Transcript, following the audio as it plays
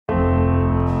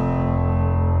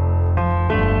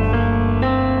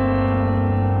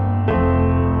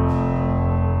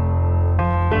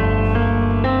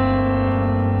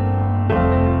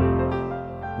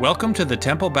Welcome to the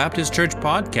Temple Baptist Church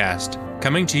podcast,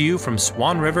 coming to you from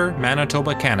Swan River,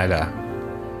 Manitoba, Canada.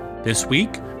 This week,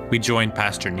 we join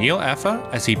Pastor Neil Effa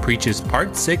as he preaches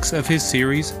part 6 of his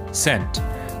series, Sent,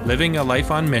 Living a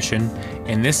Life on Mission,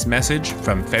 in this message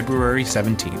from February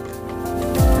 17th.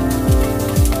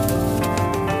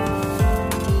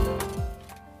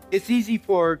 It's easy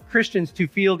for Christians to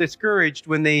feel discouraged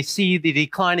when they see the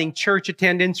declining church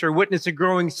attendance or witness a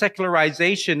growing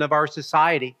secularization of our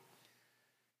society.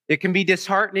 It can be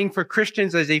disheartening for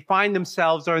Christians as they find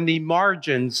themselves on the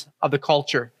margins of the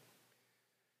culture.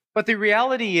 But the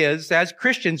reality is, as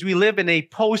Christians, we live in a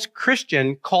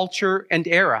post-Christian culture and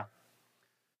era.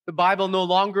 The Bible no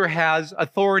longer has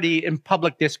authority in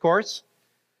public discourse.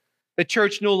 The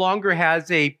church no longer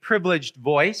has a privileged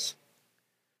voice.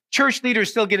 Church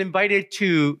leaders still get invited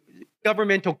to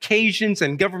government occasions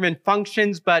and government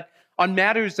functions, but on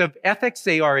matters of ethics,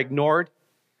 they are ignored.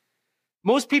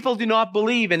 Most people do not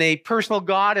believe in a personal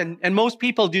God, and most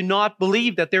people do not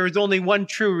believe that there is only one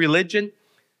true religion.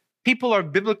 People are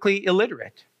biblically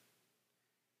illiterate.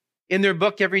 In their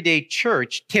book, Everyday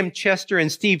Church, Tim Chester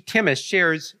and Steve Timmis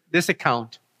shares this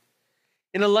account.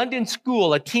 In a London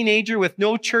school, a teenager with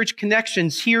no church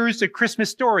connections hears the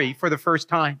Christmas story for the first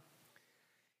time.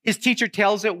 His teacher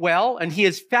tells it well, and he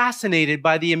is fascinated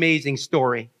by the amazing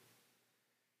story.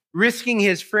 Risking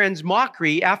his friend's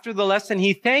mockery, after the lesson,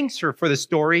 he thanks her for the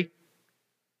story.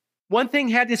 One thing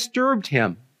had disturbed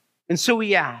him, and so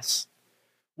he asks,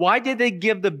 why did they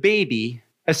give the baby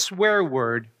a swear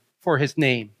word for his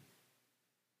name?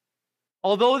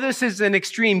 Although this is an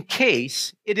extreme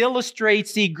case, it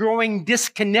illustrates the growing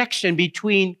disconnection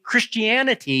between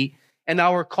Christianity and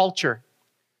our culture.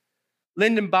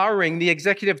 Lyndon Bowering, the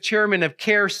executive chairman of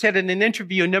CARE, said in an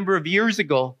interview a number of years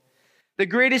ago, the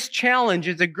greatest challenge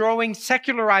is the growing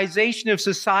secularization of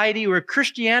society where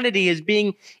Christianity is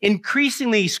being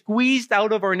increasingly squeezed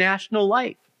out of our national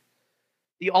life.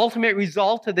 The ultimate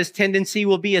result of this tendency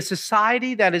will be a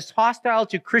society that is hostile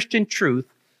to Christian truth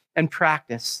and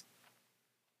practice.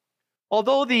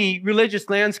 Although the religious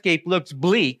landscape looks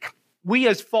bleak, we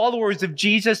as followers of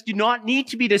Jesus do not need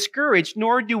to be discouraged,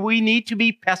 nor do we need to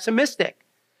be pessimistic.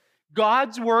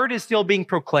 God's word is still being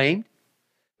proclaimed.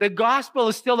 The gospel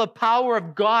is still the power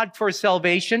of God for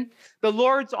salvation. The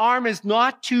Lord's arm is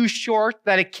not too short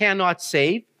that it cannot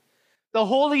save. The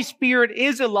Holy Spirit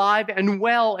is alive and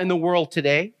well in the world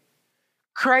today.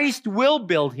 Christ will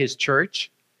build his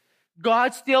church.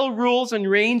 God still rules and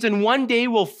reigns, and one day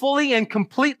will fully and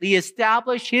completely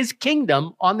establish his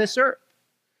kingdom on this earth.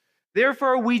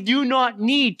 Therefore, we do not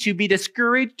need to be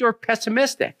discouraged or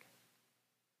pessimistic.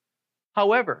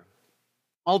 However,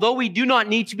 although we do not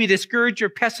need to be discouraged or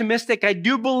pessimistic, I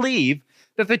do believe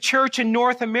that the church in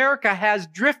North America has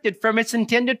drifted from its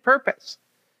intended purpose.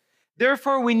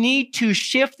 Therefore, we need a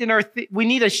shift in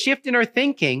our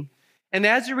thinking, and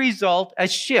as a result, a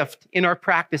shift in our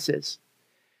practices.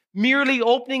 Merely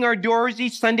opening our doors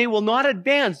each Sunday will not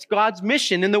advance God's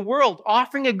mission in the world.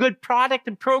 Offering a good product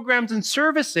and programs and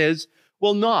services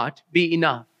will not be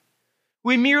enough.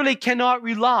 We merely cannot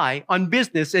rely on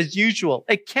business as usual.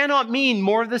 It cannot mean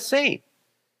more of the same.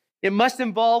 It must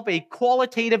involve a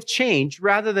qualitative change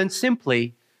rather than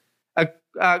simply a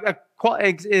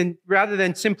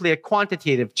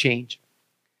quantitative change.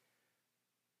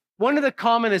 One of the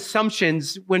common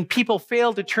assumptions when people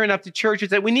fail to turn up to church is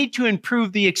that we need to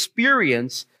improve the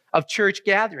experience of church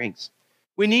gatherings.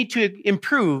 We need to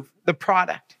improve the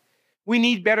product. We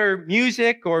need better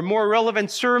music or more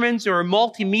relevant sermons or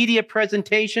multimedia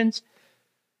presentations.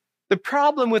 The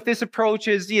problem with this approach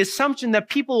is the assumption that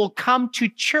people will come to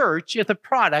church if the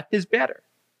product is better.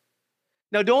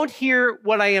 Now, don't hear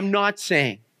what I am not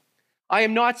saying. I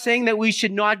am not saying that we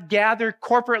should not gather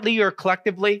corporately or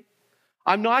collectively.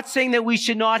 I'm not saying that we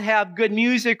should not have good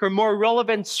music or more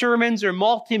relevant sermons or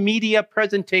multimedia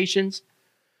presentations.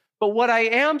 But what I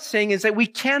am saying is that we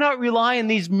cannot rely on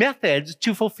these methods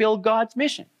to fulfill God's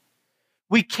mission.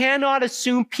 We cannot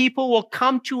assume people will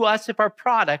come to us if our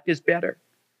product is better.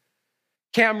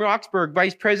 Cam Roxburgh,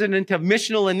 Vice President of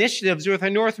Missional Initiatives with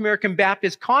the North American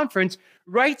Baptist Conference,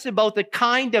 writes about the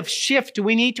kind of shift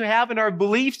we need to have in our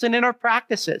beliefs and in our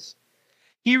practices.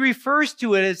 He refers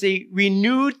to it as a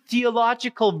renewed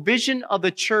theological vision of the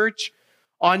church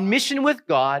on mission with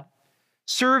God,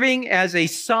 serving as a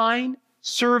sign,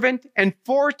 servant, and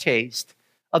foretaste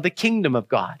of the kingdom of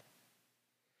God.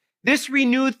 This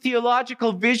renewed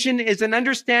theological vision is an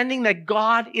understanding that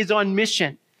God is on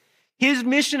mission. His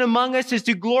mission among us is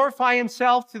to glorify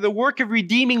himself through the work of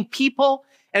redeeming people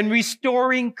and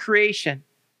restoring creation.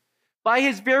 By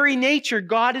his very nature,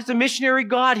 God is a missionary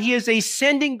God. He is a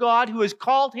sending God who has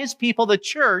called his people, the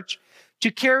church,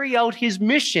 to carry out his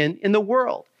mission in the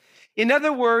world. In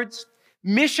other words,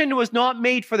 mission was not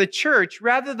made for the church.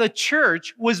 Rather, the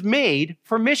church was made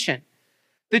for mission.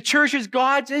 The church is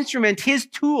God's instrument, his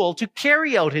tool to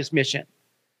carry out his mission.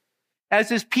 As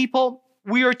his people,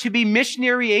 we are to be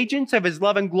missionary agents of his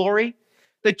love and glory.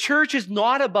 The church is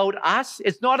not about us.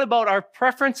 It's not about our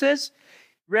preferences.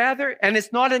 Rather, and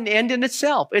it's not an end in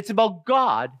itself. It's about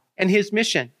God and his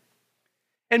mission.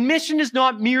 And mission is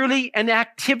not merely an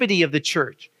activity of the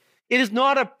church. It is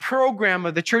not a program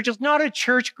of the church. It's not a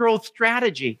church growth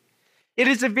strategy. It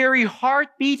is the very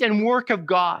heartbeat and work of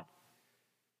God.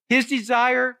 His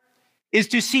desire is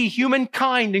to see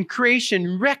humankind and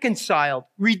creation reconciled,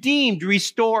 redeemed,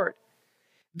 restored.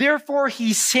 Therefore,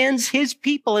 he sends his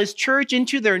people, his church,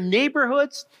 into their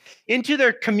neighborhoods, into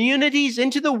their communities,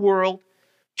 into the world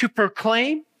to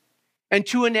proclaim and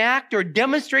to enact or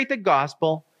demonstrate the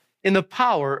gospel in the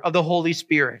power of the Holy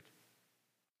Spirit.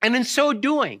 And in so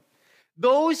doing,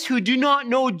 those who do not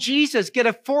know Jesus get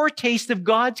a foretaste of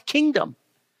God's kingdom.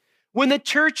 When the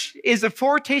church is a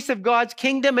foretaste of God's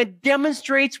kingdom, it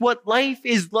demonstrates what life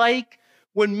is like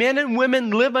when men and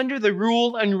women live under the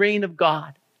rule and reign of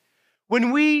God.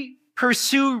 When we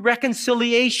pursue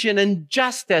reconciliation and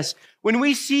justice, when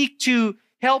we seek to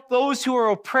help those who are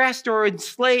oppressed or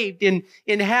enslaved in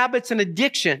habits and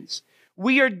addictions,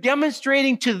 we are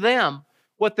demonstrating to them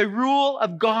what the rule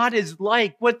of God is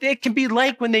like, what it can be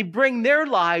like when they bring their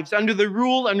lives under the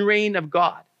rule and reign of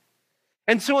God.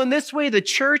 And so in this way, the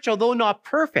church, although not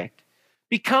perfect,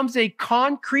 becomes a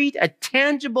concrete, a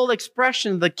tangible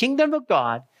expression of the kingdom of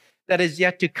God that is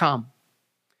yet to come.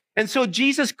 And so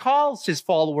Jesus calls his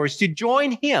followers to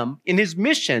join him in his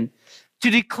mission to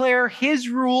declare his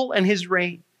rule and his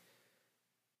reign.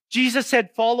 Jesus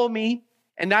said, "Follow me,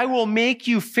 and I will make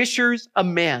you fishers of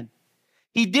men."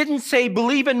 He didn't say,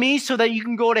 "Believe in me so that you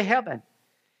can go to heaven."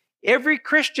 Every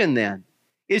Christian then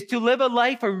is to live a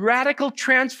life of radical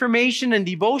transformation and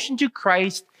devotion to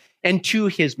Christ and to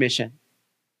his mission.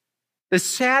 The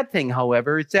sad thing,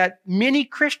 however, is that many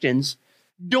Christians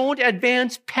don't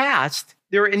advance past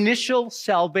their initial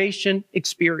salvation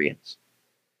experience.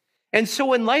 And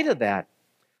so in light of that,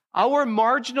 our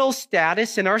marginal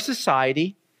status in our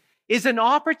society is an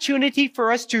opportunity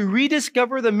for us to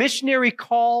rediscover the missionary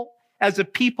call as a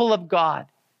people of God.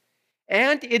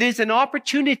 And it is an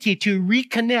opportunity to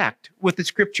reconnect with the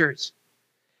scriptures.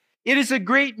 It is a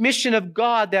great mission of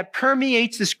God that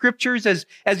permeates the scriptures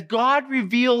as God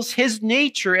reveals his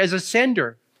nature as a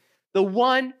sender, the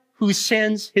one who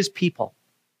sends his people.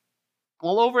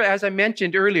 Well, as I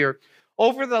mentioned earlier,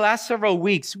 over the last several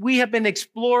weeks, we have been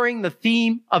exploring the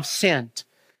theme of sent,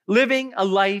 living a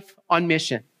life on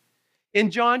mission.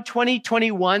 In John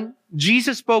 20:21,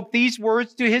 Jesus spoke these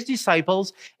words to his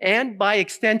disciples and by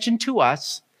extension to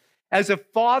us, "As the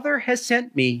Father has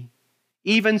sent me,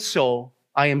 even so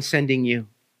I am sending you."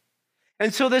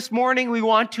 And so this morning we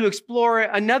want to explore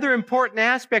another important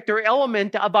aspect or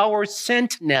element of our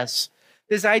sentness,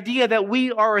 this idea that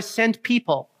we are a sent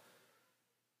people.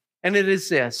 And it is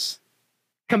this: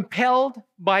 compelled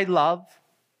by love,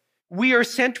 we are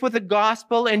sent with the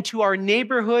gospel into our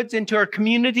neighborhoods, into our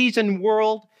communities and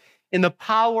world in the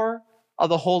power of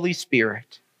the Holy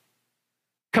Spirit.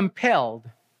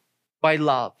 Compelled by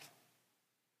love.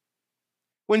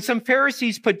 When some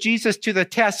Pharisees put Jesus to the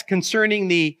test concerning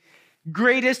the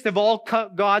greatest of all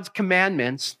God's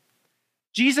commandments,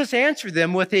 Jesus answered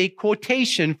them with a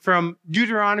quotation from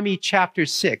Deuteronomy chapter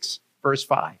 6, verse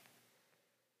 5.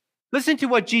 Listen to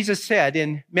what Jesus said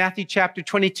in Matthew chapter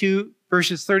 22,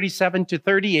 verses 37 to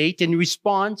 38 in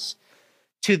response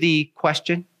to the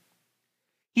question.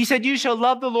 He said, "You shall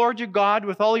love the Lord your God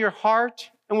with all your heart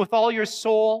and with all your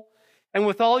soul and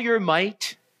with all your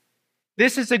might.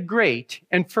 This is a great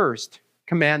and first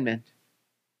commandment."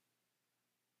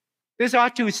 This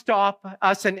ought to stop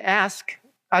us and ask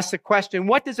us the question,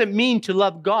 what does it mean to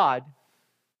love God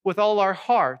with all our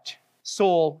heart,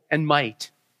 soul, and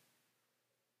might?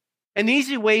 An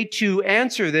easy way to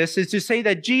answer this is to say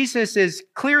that Jesus is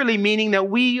clearly meaning that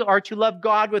we are to love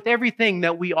God with everything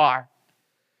that we are.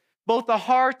 Both the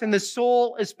heart and the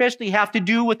soul especially have to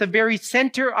do with the very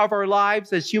center of our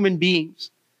lives as human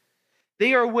beings.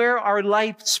 They are where our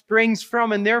life springs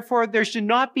from, and therefore there should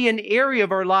not be an area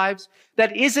of our lives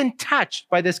that isn't touched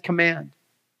by this command.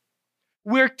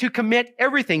 We're to commit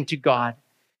everything to God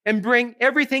and bring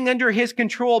everything under his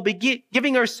control,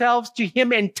 giving ourselves to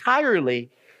him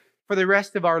entirely for the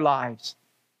rest of our lives.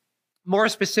 More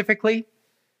specifically,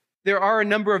 there are a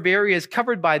number of areas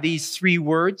covered by these three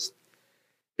words.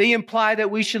 They imply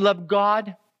that we should love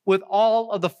God with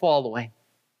all of the following: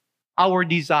 our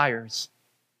desires.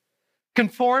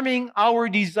 conforming our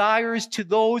desires to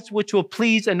those which will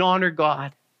please and honor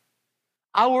God.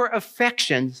 Our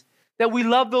affections, that we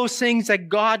love those things that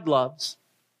God loves.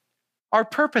 Our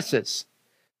purposes,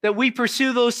 that we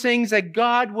pursue those things that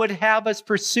God would have us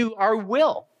pursue. Our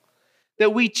will,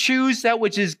 that we choose that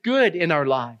which is good in our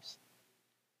lives.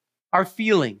 Our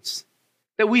feelings,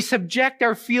 that we subject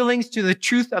our feelings to the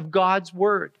truth of God's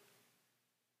word.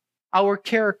 Our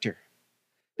character,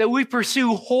 that we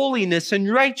pursue holiness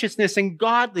and righteousness and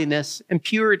godliness and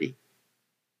purity.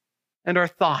 And our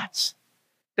thoughts,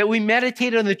 that we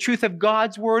meditate on the truth of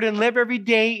God's word and live every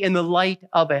day in the light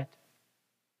of it.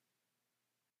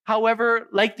 However,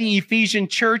 like the Ephesian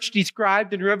church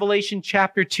described in Revelation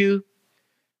chapter 2,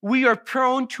 we are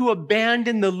prone to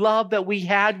abandon the love that we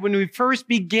had when we first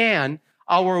began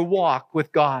our walk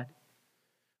with God.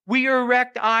 We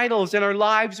erect idols in our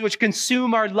lives which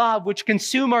consume our love, which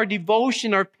consume our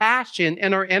devotion, our passion,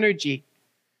 and our energy.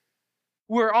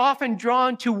 We're often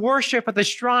drawn to worship at the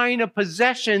shrine of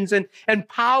possessions and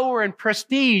power and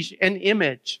prestige and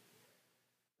image.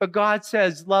 But God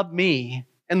says, love me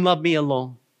and love me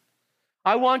alone.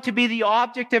 I want to be the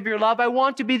object of your love. I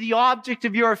want to be the object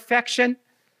of your affection.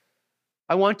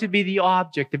 I want to be the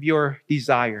object of your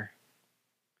desire.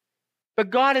 But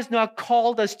God has not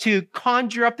called us to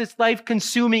conjure up this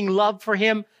life-consuming love for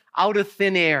him out of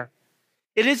thin air.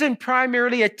 It isn't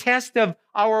primarily a test of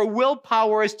our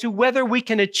willpower as to whether we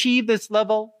can achieve this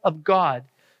level of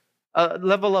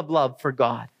level of love for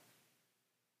God.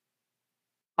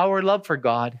 Our love for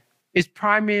God is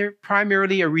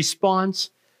primarily a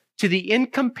response to the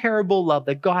incomparable love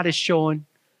that God has shown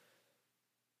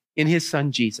in his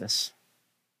son Jesus.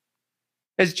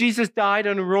 As Jesus died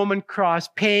on a Roman cross,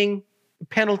 paying the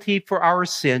penalty for our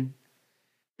sin,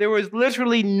 there was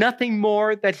literally nothing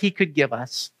more that he could give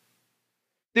us.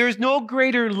 There is no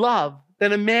greater love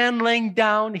than a man laying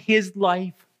down his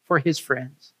life for his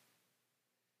friends.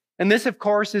 And this, of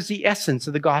course, is the essence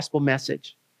of the gospel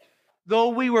message. Though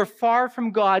we were far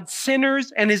from God,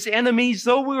 sinners and his enemies,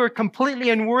 though we were completely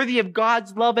unworthy of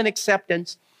God's love and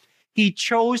acceptance, he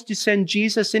chose to send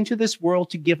Jesus into this world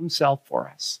to give himself for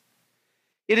us.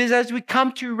 It is as we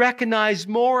come to recognize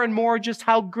more and more just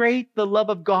how great the love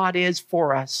of God is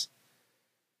for us,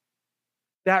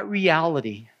 that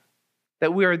reality,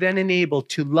 that we are then enabled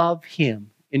to love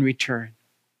him in return.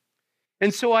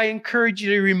 And so I encourage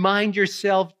you to remind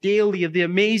yourself daily of the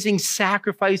amazing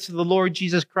sacrifice of the Lord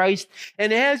Jesus Christ.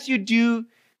 And as you do,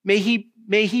 may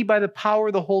he, by the power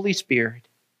of the Holy Spirit,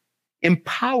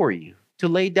 empower you to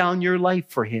lay down your life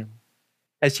for him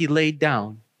as he laid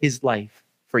down his life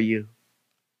for you.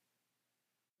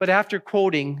 But after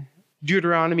quoting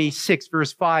Deuteronomy 6,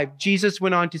 verse 5, Jesus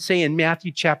went on to say in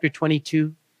Matthew chapter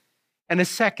 22, and a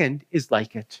second is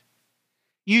like it.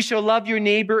 You shall love your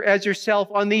neighbor as yourself.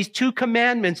 On these two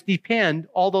commandments depend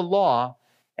all the law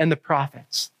and the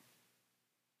prophets.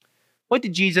 What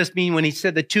did Jesus mean when he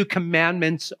said the two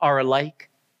commandments are alike?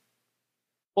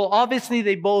 Well, obviously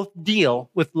they both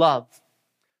deal with love.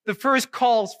 The first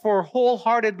calls for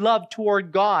wholehearted love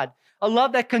toward God, a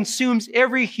love that consumes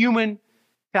every human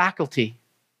faculty.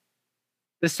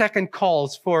 The second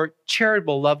calls for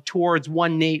charitable love towards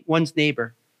one's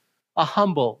neighbor, a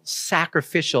humble,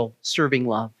 sacrificial, serving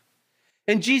love.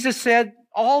 And Jesus said,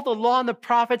 all the law and the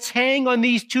prophets hang on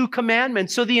these two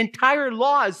commandments. So the entire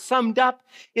law is summed up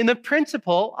in the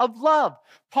principle of love.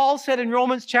 Paul said in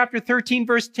Romans chapter 13,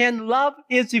 verse 10, love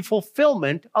is the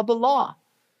fulfillment of the law.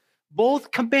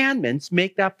 Both commandments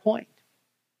make that point.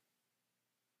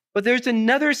 But there's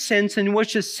another sense in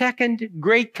which the second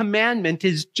great commandment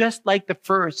is just like the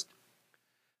first.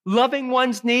 Loving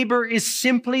one's neighbor is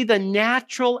simply the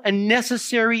natural and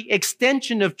necessary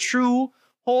extension of true,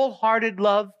 wholehearted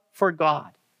love for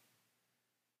God.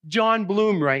 John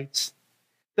Bloom writes,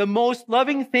 the most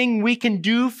loving thing we can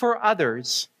do for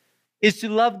others is to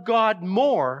love God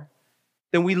more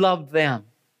than we love them.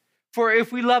 For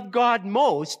if we love God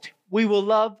most, we will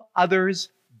love others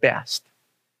best.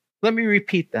 Let me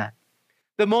repeat that.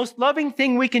 The most loving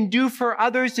thing we can do for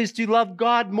others is to love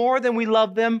God more than we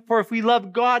love them. For if we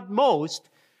love God most,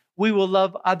 we will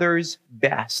love others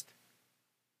best.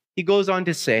 He goes on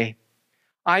to say,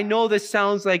 I know this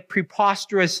sounds like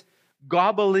preposterous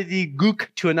gobbledygook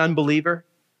to an unbeliever.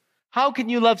 How can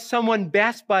you love someone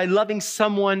best by loving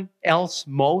someone else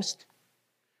most?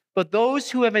 But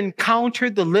those who have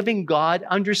encountered the living God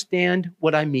understand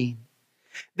what I mean.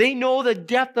 They know the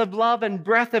depth of love and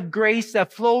breadth of grace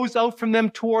that flows out from them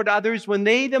toward others when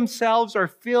they themselves are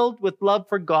filled with love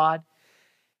for God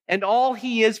and all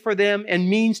he is for them and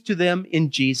means to them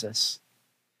in Jesus.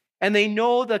 And they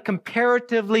know the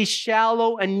comparatively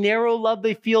shallow and narrow love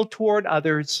they feel toward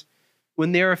others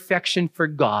when their affection for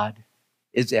God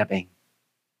is ebbing.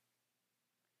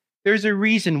 There's a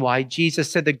reason why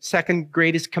Jesus said the second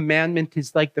greatest commandment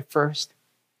is like the first.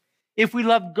 If we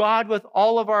love God with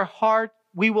all of our heart,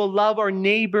 we will love our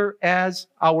neighbor as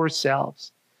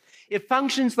ourselves. It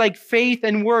functions like faith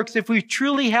and works. If we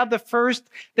truly have the first,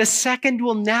 the second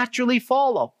will naturally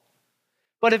follow.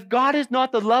 But if God is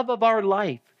not the love of our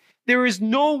life, there is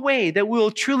no way that we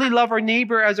will truly love our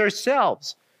neighbor as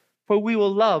ourselves, for we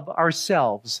will love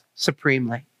ourselves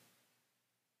supremely.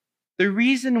 The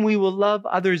reason we will love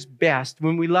others best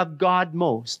when we love God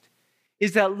most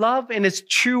is that love in its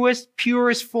truest,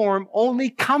 purest form only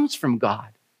comes from God,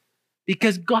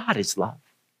 because God is love.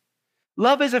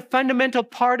 Love is a fundamental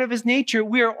part of his nature.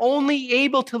 We are only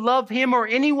able to love him or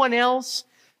anyone else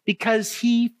because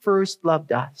he first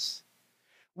loved us.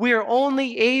 We are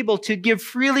only able to give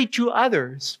freely to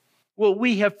others what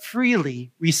we have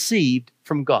freely received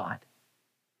from God.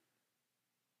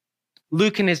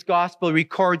 Luke in his gospel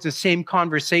records the same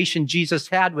conversation Jesus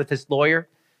had with his lawyer.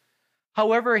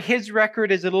 However, his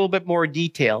record is a little bit more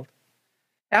detailed.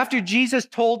 After Jesus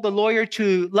told the lawyer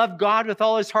to love God with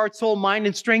all his heart, soul, mind,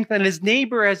 and strength, and his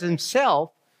neighbor as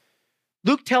himself,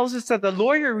 Luke tells us that the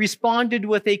lawyer responded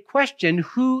with a question,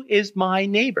 "Who is my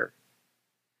neighbor?"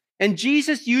 And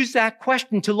Jesus used that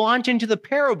question to launch into the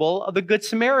parable of the Good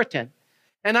Samaritan.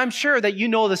 And I'm sure that you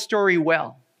know the story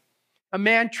well. A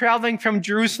man traveling from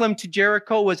Jerusalem to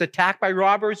Jericho was attacked by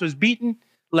robbers, was beaten,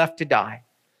 left to die.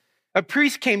 A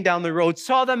priest came down the road,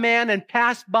 saw the man, and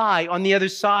passed by on the other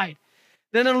side.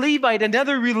 Then a Levite,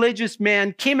 another religious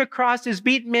man, came across his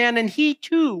beaten man, and he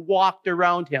too walked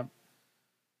around him.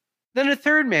 Then a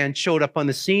third man showed up on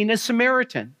the scene, a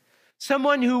Samaritan,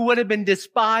 someone who would have been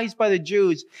despised by the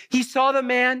Jews. He saw the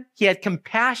man, he had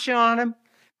compassion on him,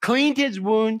 cleaned his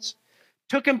wounds,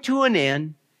 took him to an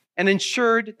inn, and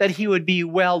ensured that he would be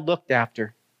well looked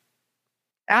after.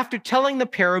 After telling the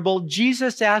parable,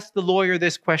 Jesus asked the lawyer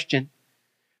this question: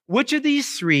 which of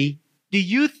these three do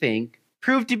you think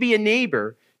proved to be a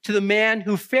neighbor to the man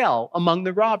who fell among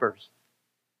the robbers?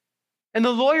 And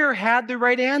the lawyer had the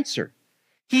right answer.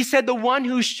 He said the one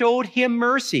who showed him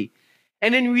mercy.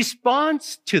 And in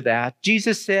response to that,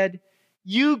 Jesus said,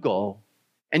 "You go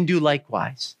and do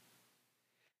likewise."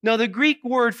 Now, the Greek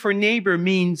word for neighbor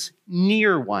means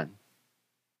near one.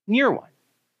 Near one.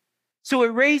 So it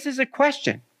raises a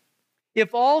question.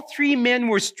 If all three men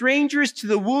were strangers to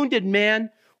the wounded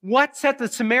man, what set the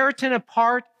Samaritan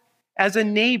apart as a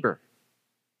neighbor?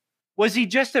 Was he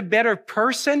just a better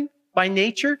person by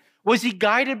nature? Was he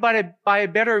guided by a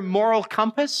better moral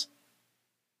compass?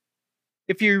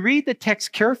 If you read the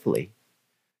text carefully,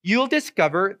 you'll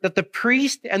discover that the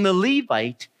priest and the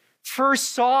Levite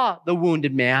first saw the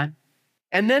wounded man,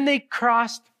 and then they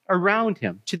crossed around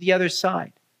him to the other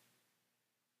side.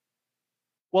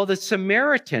 While the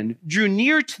Samaritan drew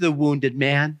near to the wounded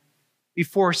man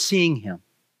before seeing him.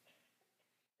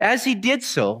 As he did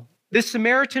so, the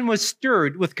Samaritan was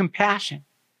stirred with compassion.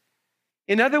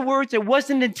 In other words, it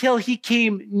wasn't until he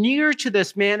came near to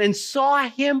this man and saw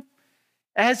him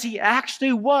as he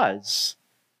actually was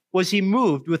he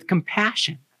moved with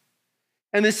compassion.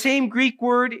 And the same Greek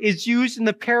word is used in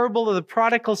the parable of the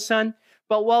prodigal son.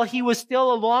 But while he was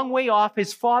still a long way off,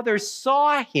 his father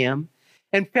saw him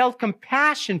and felt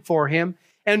compassion for him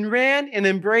and ran and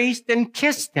embraced and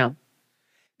kissed him.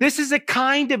 This is a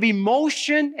kind of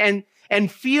emotion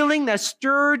and feeling that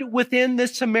stirred within the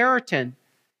Samaritan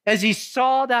as he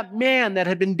saw that man that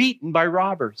had been beaten by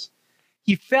robbers.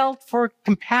 He felt for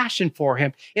compassion for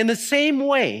him in the same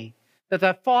way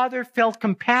that father felt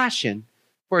compassion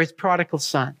for his prodigal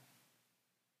son.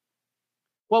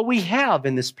 What we have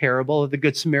in this parable of the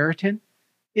Good Samaritan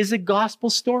is a gospel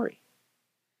story.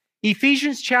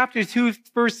 Ephesians chapter 2,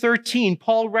 verse 13,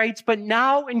 Paul writes, "But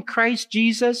now in Christ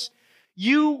Jesus,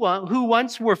 you who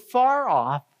once were far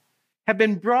off have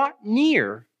been brought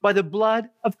near by the blood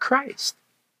of Christ."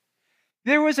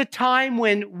 There was a time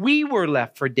when we were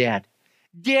left for dead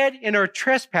in our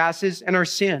trespasses and our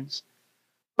sins.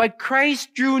 But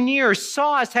Christ drew near,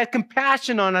 saw us, had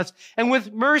compassion on us, and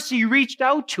with mercy reached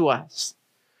out to us.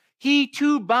 He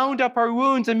too bound up our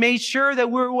wounds and made sure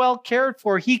that we were well cared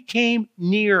for. He came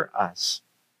near us.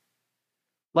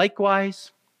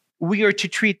 Likewise, we are to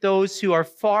treat those who are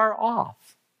far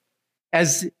off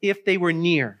as if they were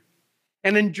near.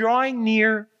 And in drawing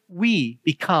near, we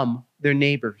become their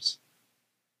neighbors.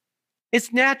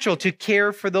 It's natural to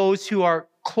care for those who are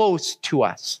close to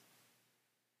us.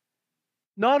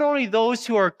 Not only those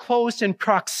who are close in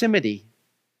proximity,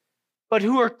 but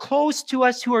who are close to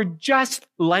us, who are just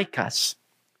like us,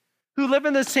 who live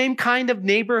in the same kind of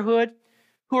neighborhood,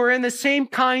 who are in the same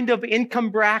kind of income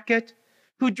bracket,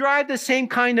 who drive the same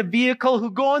kind of vehicle,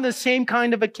 who go on the same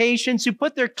kind of vacations, who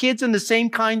put their kids in the same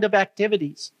kind of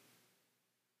activities.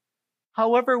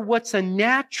 However, what's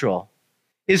unnatural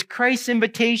is Christ's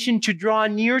invitation to draw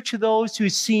near to those who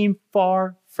seem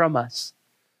far from us,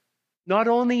 not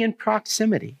only in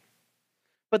proximity,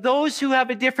 but those who have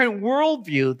a different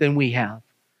worldview than we have,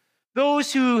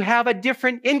 those who have a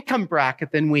different income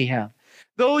bracket than we have,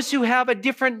 those who have a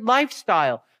different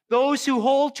lifestyle, those who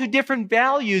hold to different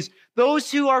values, those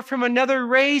who are from another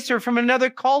race or from another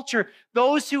culture,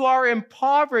 those who are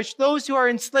impoverished, those who are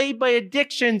enslaved by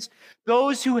addictions,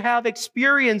 those who have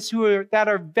experience that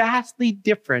are vastly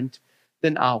different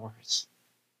than ours.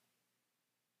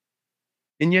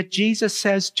 And yet Jesus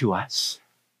says to us,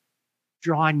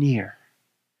 draw near.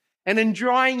 And in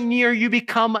drawing near, you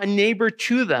become a neighbor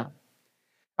to them.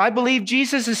 I believe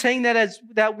Jesus is saying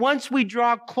that once we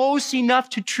draw close enough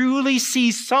to truly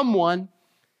see someone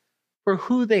for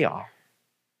who they are,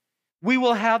 we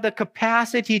will have the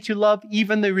capacity to love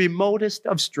even the remotest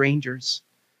of strangers.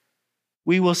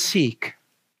 We will seek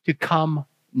to come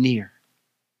near.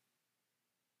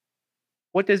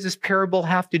 What does this parable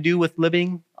have to do with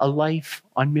living a life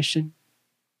on mission?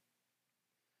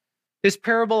 This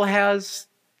parable has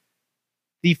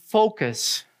the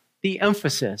focus, the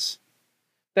emphasis,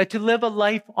 that to live a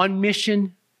life on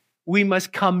mission, we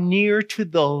must come near to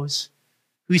those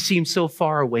who seem so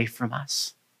far away from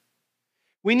us.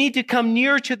 We need to come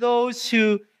near to those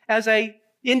who, as I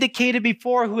indicated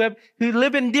before, who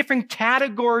live in different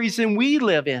categories than we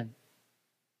live in.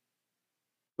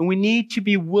 And we need to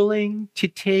be willing to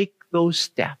take those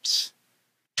steps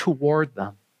toward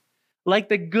them, like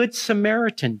the Good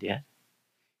Samaritan did.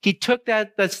 He took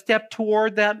the step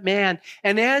toward that man.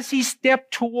 And as he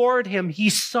stepped toward him,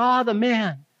 he saw the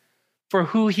man for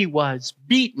who he was,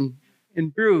 beaten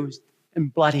and bruised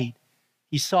and bloodied.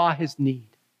 He saw his need.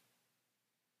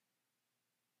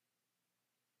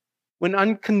 When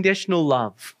unconditional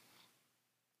love,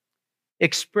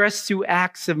 expressed through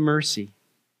acts of mercy,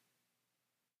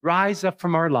 rise up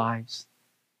from our lives,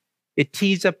 it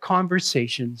tees up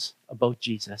conversations about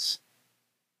Jesus.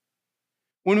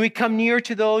 When we come near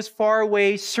to those far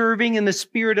away, serving in the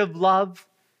spirit of love,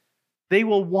 they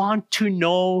will want to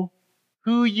know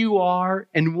who you are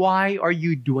and why are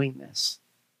you doing this.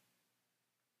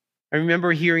 I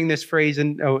remember hearing this phrase a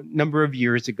number of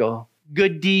years ago.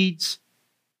 Good deeds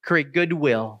create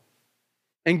goodwill,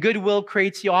 and goodwill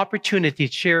creates the opportunity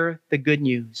to share the good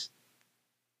news.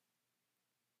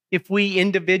 If we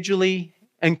individually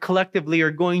and collectively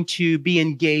are going to be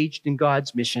engaged in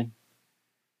God's mission,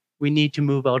 we need to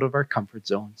move out of our comfort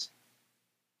zones.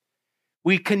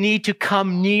 We need to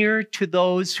come near to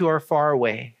those who are far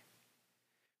away.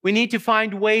 We need to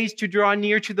find ways to draw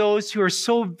near to those who are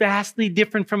so vastly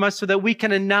different from us so that we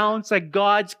can announce that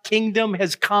God's kingdom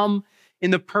has come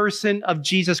in the person of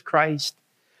Jesus Christ,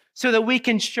 so that we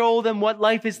can show them what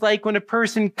life is like when a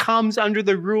person comes under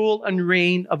the rule and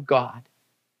reign of God.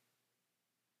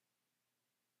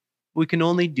 We can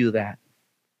only do that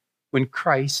when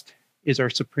Christ is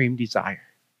our supreme desire.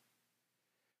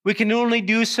 We can only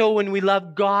do so when we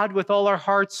love God with all our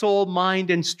heart, soul,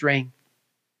 mind, and strength.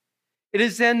 It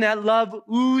is then that love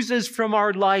oozes from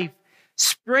our life,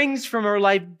 springs from our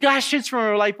life, gushes from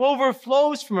our life,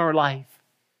 overflows from our life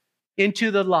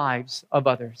into the lives of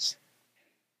others.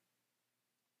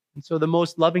 And so the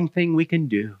most loving thing we can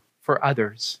do for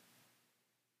others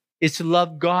is to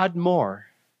love God more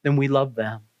than we love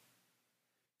them.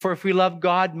 For if we love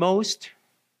God most,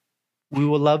 we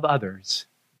will love others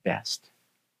best.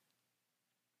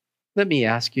 Let me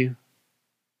ask you,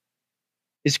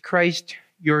 is Christ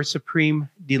your supreme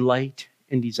delight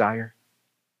and desire?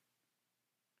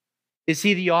 Is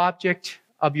he the object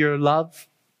of your love,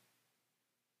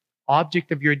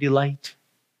 object of your delight,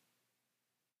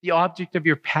 the object of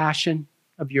your passion,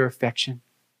 of your affection?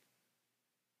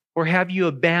 Or have you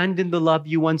abandoned the love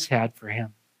you once had for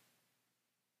him?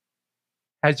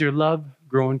 Has your love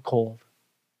grown cold?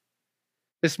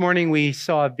 This morning we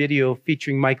saw a video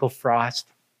featuring Michael Frost.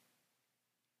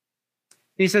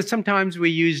 He says sometimes we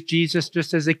use Jesus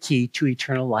just as a key to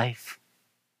eternal life.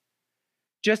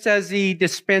 Just as the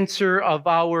dispenser of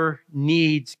our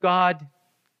needs. God,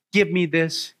 give me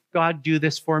this. God, do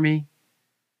this for me.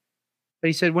 But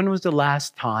he said, when was the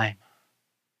last time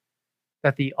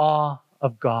that the awe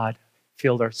of God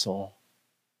filled our soul?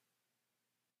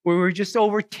 Where we were just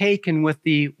overtaken with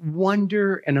the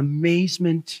wonder and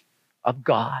amazement of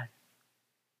God.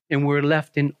 And we're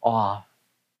left in awe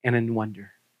and in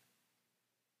wonder.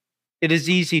 It is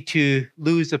easy to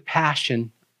lose a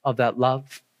passion of that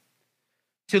love,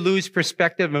 to lose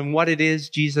perspective on what it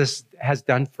is Jesus has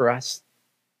done for us.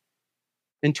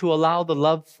 and to allow the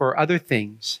love for other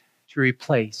things to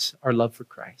replace our love for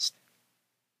Christ.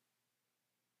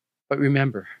 But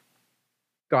remember,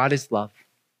 God is love.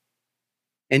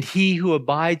 And he who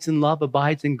abides in love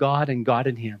abides in God and God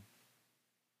in him.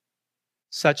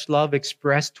 Such love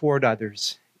expressed toward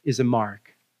others is a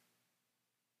mark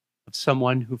of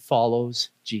someone who follows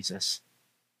Jesus.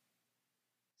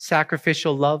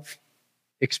 Sacrificial love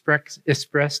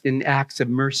expressed in acts of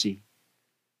mercy,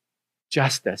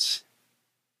 justice,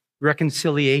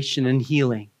 reconciliation, and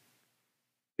healing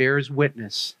bears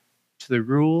witness to the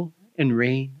rule and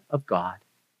reign of God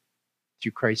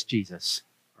through Christ Jesus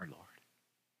our Lord.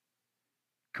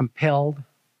 Compelled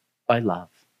by love.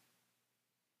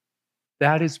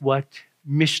 That is what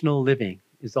missional living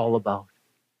is all about.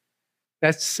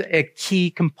 That's a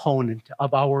key component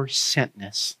of our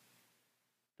sentness.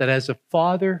 That as a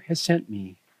Father has sent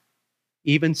me,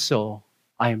 even so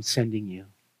I am sending you.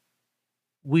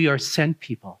 We are sent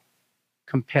people,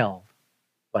 compelled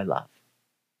by love.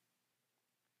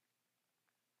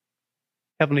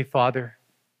 Heavenly Father,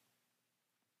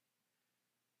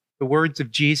 the words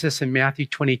of Jesus in Matthew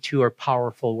 22 are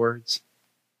powerful words,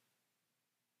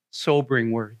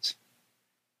 sobering words.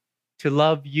 To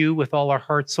love you with all our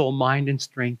heart, soul, mind, and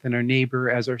strength, and our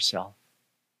neighbor as ourselves.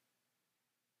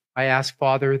 I ask,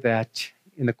 Father, that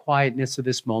in the quietness of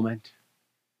this moment,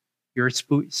 your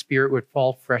Spirit would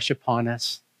fall fresh upon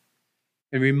us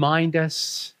and remind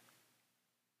us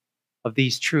of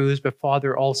these truths, but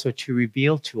Father, also to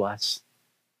reveal to us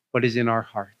what is in our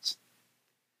hearts.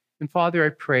 And Father, I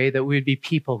pray that we would be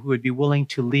people who would be willing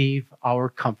to leave our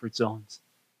comfort zones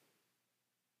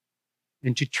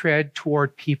and to tread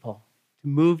toward people, to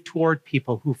move toward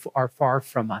people who are far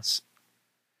from us.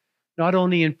 Not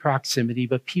only in proximity,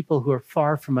 but people who are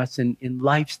far from us in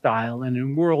lifestyle and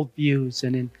in worldviews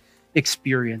and in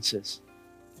experiences,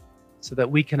 so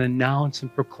that we can announce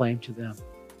and proclaim to them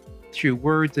through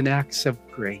words and acts of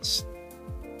grace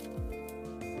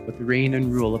what the reign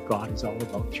and rule of God is all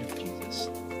about through Jesus.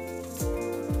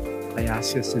 I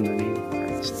ask this in the name of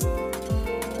Christ.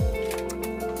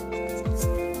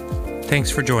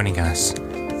 Thanks for joining us.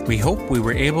 We hope we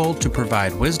were able to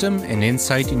provide wisdom and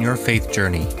insight in your faith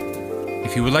journey.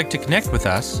 If you would like to connect with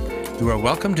us, you are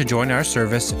welcome to join our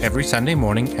service every Sunday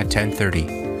morning at 10:30.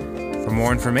 For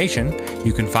more information,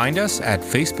 you can find us at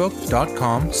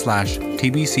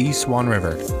facebook.com/TBC Swan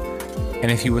River. And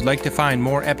if you would like to find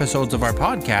more episodes of our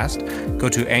podcast, go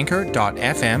to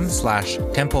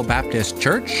anchor.fm/Temple Baptist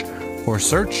Church or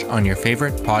search on your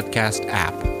favorite podcast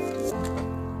app.